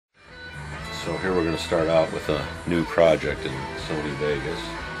So here we're going to start out with a new project in Sony Vegas.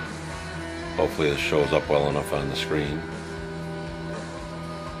 Hopefully this shows up well enough on the screen.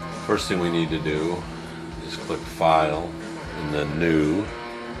 First thing we need to do is click File and then New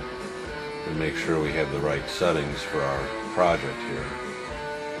and make sure we have the right settings for our project here.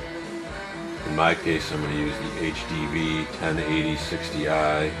 In my case, I'm going to use the HDV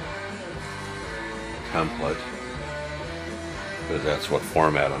 1080-60i template, because that's what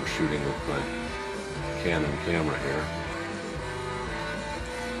format I'm shooting with my Canon camera here.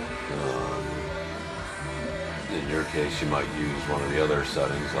 In your case, you might use one of the other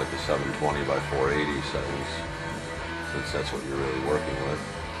settings, like the 720 by 480 settings, since that's what you're really working with.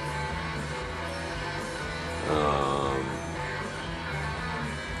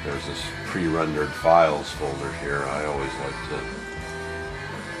 There's this pre-rendered files folder here. I always like to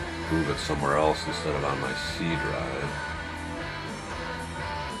move it somewhere else instead of on my C drive.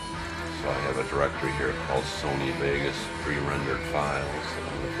 So I have a directory here called Sony Vegas pre-rendered files that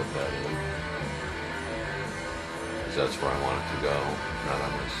I'm going to put that in, because that's where I want it to go, not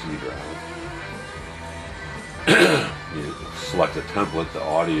on my C drive. You select a template, the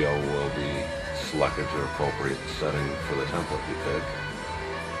audio will be selected to the appropriate setting for the template you pick.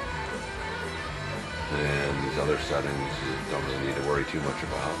 And these other settings you don't really need to worry too much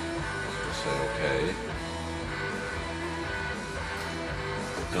about. Just say OK.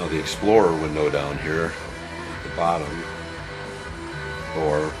 Now the Explorer window down here at the bottom,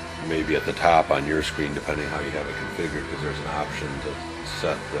 or maybe at the top on your screen, depending how you have it configured, because there's an option to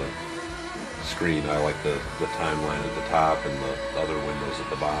set the screen. I like the timeline at the top and the other windows at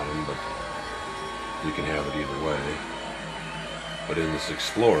the bottom, but you can have it either way. But in this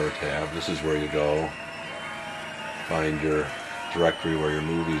Explorer tab, this is where you go find your directory where your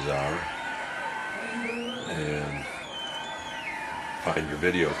movies are and find your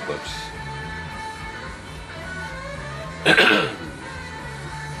video clips.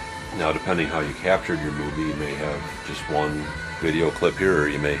 Now, depending how you captured your movie, you may have just one video clip here, or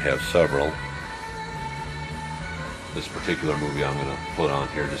you may have several. This particular movie I'm going to put on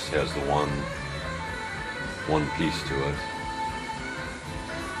here just has the one piece to it.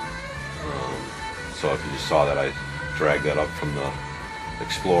 So if you just saw that, I dragged that up from the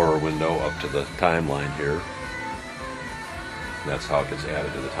Explorer window up to the timeline here. And that's how it gets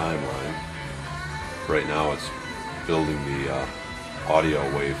added to the timeline. Right now it's building the audio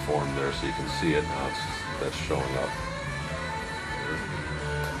waveform there so you can see it. Now that's showing up.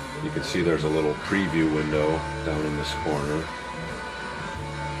 You can see there's a little preview window down in this corner.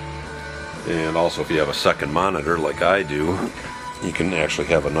 And also, if you have a second monitor like I do, you can actually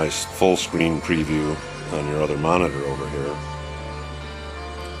have a nice full screen preview on your other monitor over here,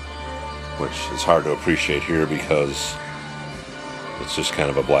 which is hard to appreciate here because it's just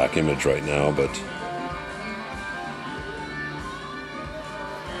kind of a black image right now, but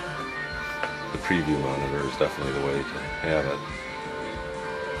the preview monitor is definitely the way to have it.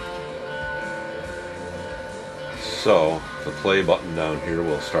 So the play button down here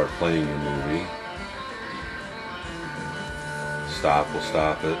will start playing your movie. Stop will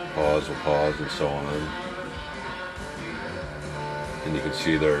stop it, pause will pause, and so on. And you can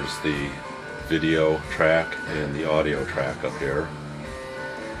see there's the video track and the audio track up here.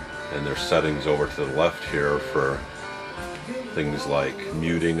 And there's settings over to the left here for things like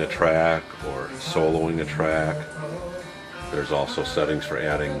muting a track or soloing a track. There's also settings for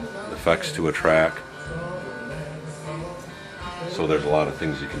adding effects to a track. So there's a lot of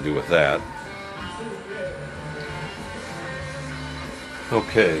things you can do with that.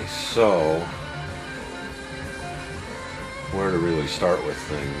 Okay, so where to really start with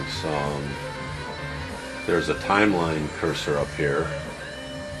things? There's a timeline cursor up here.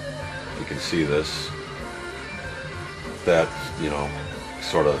 You can see this. That,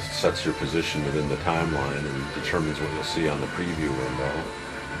 sort of sets your position within the timeline and determines what you'll see on the preview window.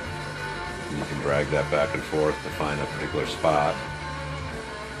 And you can drag that back and forth to find a particular spot.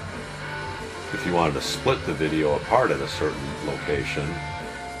 If you wanted to split the video apart at a certain location,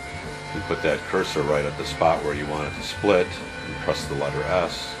 you put that cursor right at the spot where you want it to split and press the letter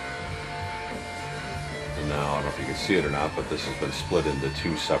S. And now, I don't know if you can see it or not, but this has been split into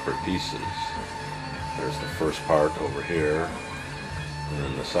two separate pieces. There's the first part over here, and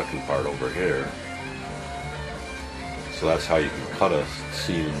then the second part over here. So that's how you can cut a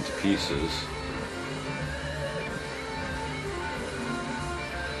scene into pieces.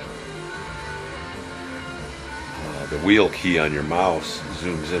 The wheel key on your mouse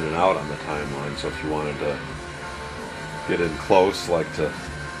zooms in and out on the timeline, so if you wanted to get in close, like to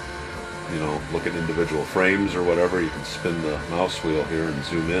look at individual frames or whatever, you can spin the mouse wheel here and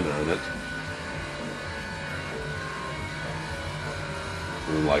zoom in on it.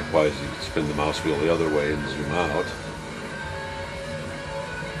 And likewise, you can spin the mouse wheel the other way and zoom out.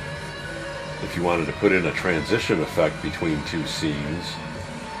 If you wanted to put in a transition effect between two scenes,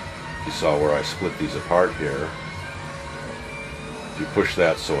 you saw where I split these apart here. If you push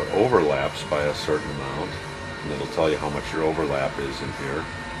that so it overlaps by a certain amount, and it'll tell you how much your overlap is in here.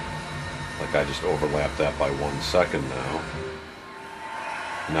 Like I just overlapped that by 1 second now.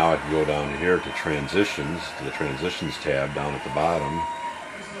 Now I can go down here to Transitions, to the Transitions tab down at the bottom.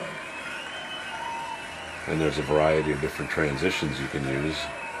 And there's a variety of different transitions you can use.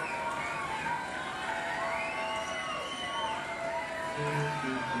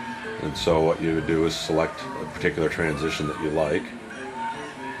 And so what you would do is select a particular transition that you like,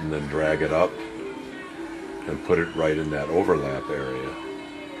 and then drag it up and put it right in that overlap area.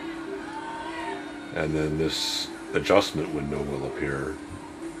 And then this adjustment window will appear,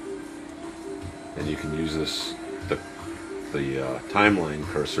 and you can use this the timeline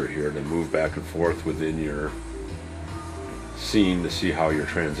cursor here to move back and forth within your scene to see how your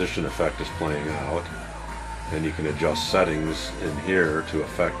transition effect is playing out. And you can adjust settings in here to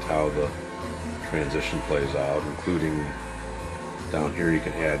affect how the transition plays out, including down here you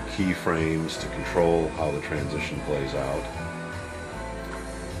can add keyframes to control how the transition plays out.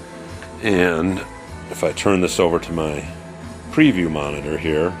 And if I turn this over to my preview monitor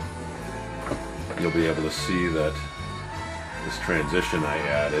here, you'll be able to see that this transition I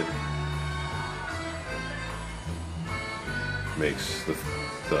added makes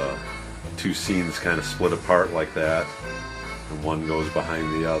the two scenes kind of split apart like that, and one goes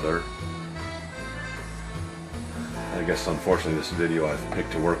behind the other. I guess unfortunately this video I've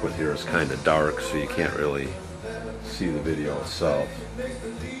picked to work with here is kind of dark, so you can't really see the video itself.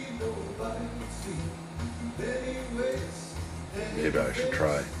 Maybe I should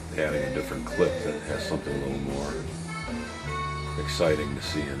try adding a different clip that has something a little more exciting to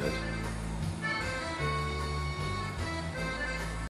see in it.